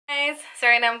guys, so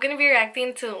right now I'm gonna be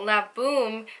reacting to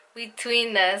Laboum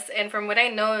Between Us, and from what I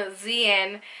know,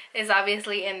 Zian is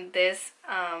obviously in this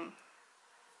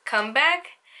comeback,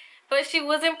 but she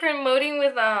wasn't promoting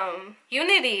with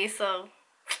Unity, so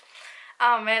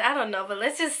oh man, I don't know, but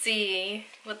let's just see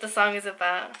what the song is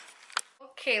about.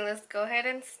 Okay, let's go ahead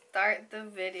and start the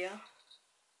video.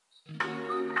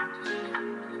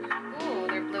 Ooh,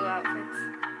 they're blue outfits.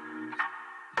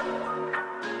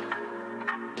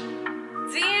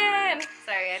 Zian!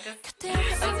 Sorry, I was just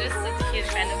such a huge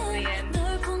fan of Zian.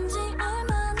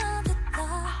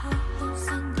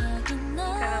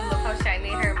 Kind of love how shiny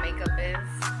her makeup is.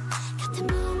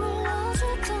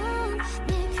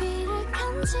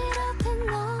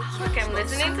 Okay, I'm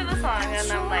listening to the song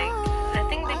and I'm like, I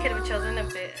think they could have chosen a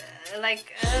bit,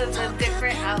 like a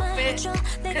different outfit,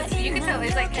 because you can tell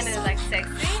it's like kind of like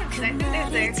sexy, because I think this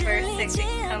is their first sexy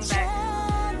comeback.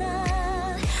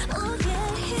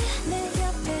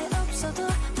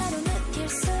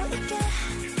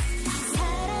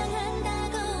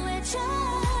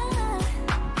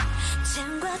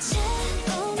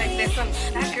 Like this one,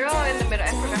 that girl in the middle, I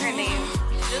forgot her name.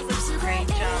 She just does a great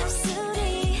job.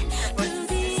 Her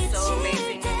voice is so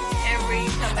amazing. Every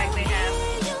comeback they have.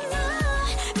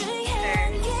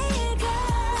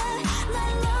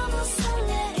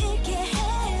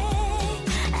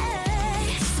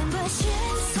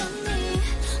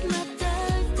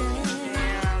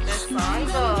 Damn, this song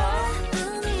though.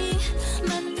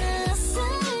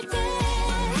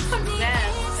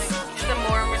 It's a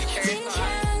more mature song.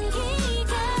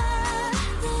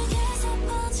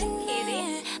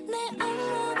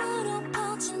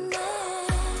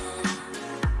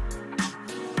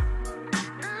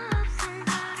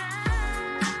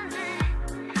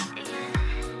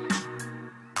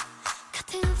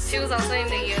 She was also in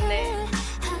the unit.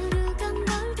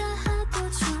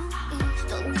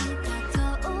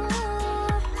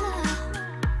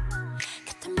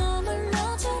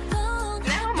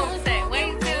 Now I'm upset. Why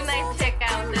didn't I check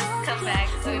out this comeback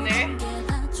sooner?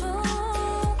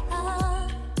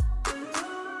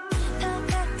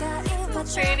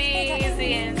 Pretty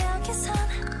easy.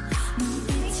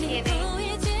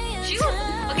 She was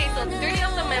okay. So 3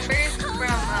 of the members from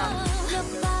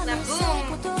Laboum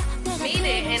made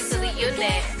it into the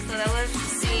unit, so that was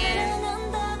Zian.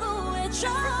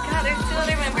 God, there's 2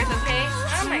 other members, okay?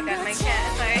 Oh my god, my cat,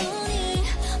 sorry.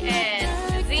 And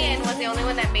Zian was the only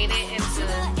one that made it into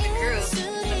the group,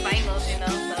 the finals, you know,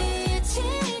 so.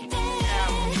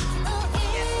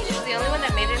 Yeah, she was the only one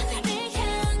that made it into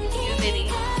Unity.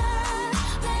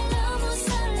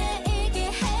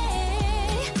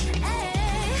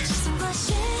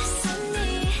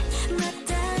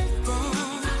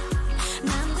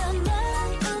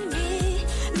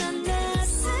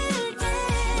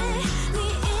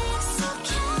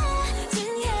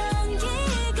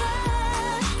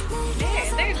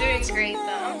 Great though,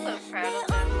 I'm so proud of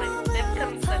them. Like, they've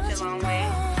come such a long way.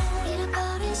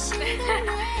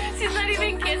 She's not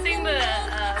even kissing the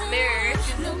mirror,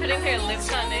 she's just putting her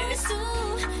lips on it.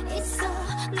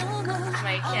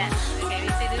 My cat. Okay, we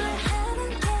see this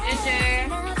Ginger.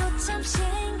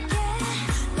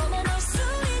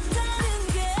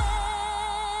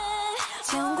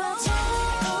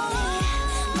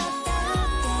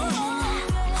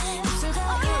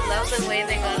 I love the way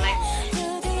they go like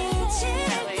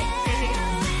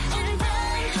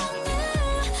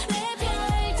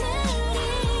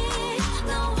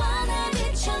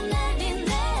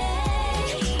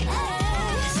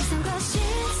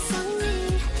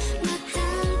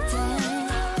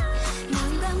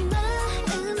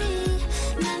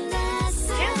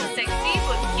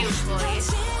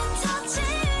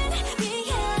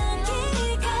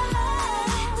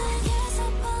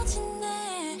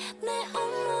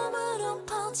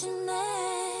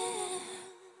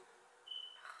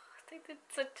they did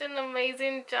such an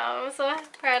amazing job. I'm so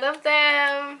proud of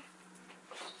them.